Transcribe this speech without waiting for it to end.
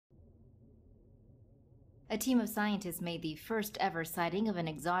A team of scientists made the first ever sighting of an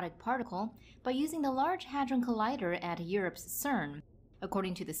exotic particle by using the Large Hadron Collider at Europe's CERN.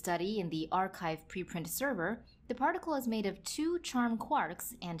 According to the study in the Arxiv preprint server, the particle is made of 2 charm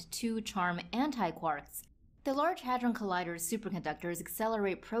quarks and 2 charm antiquarks. The Large Hadron Collider's superconductors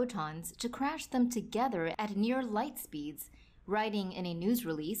accelerate protons to crash them together at near light speeds. Writing in a news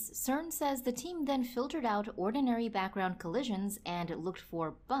release, CERN says the team then filtered out ordinary background collisions and looked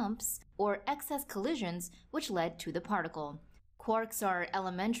for bumps, or excess collisions, which led to the particle. Quarks are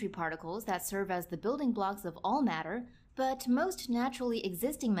elementary particles that serve as the building blocks of all matter, but most naturally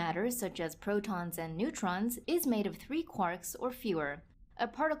existing matter, such as protons and neutrons, is made of 3 quarks or fewer. A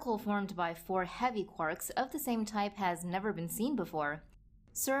particle formed by 4 heavy quarks of the same type has never been seen before.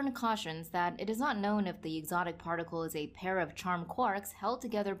 CERN cautions that it is not known if the exotic particle is a pair of charm quarks held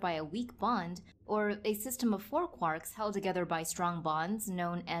together by a weak bond, or a system of 4 quarks held together by strong bonds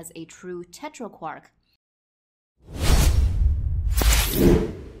known as a true tetraquark.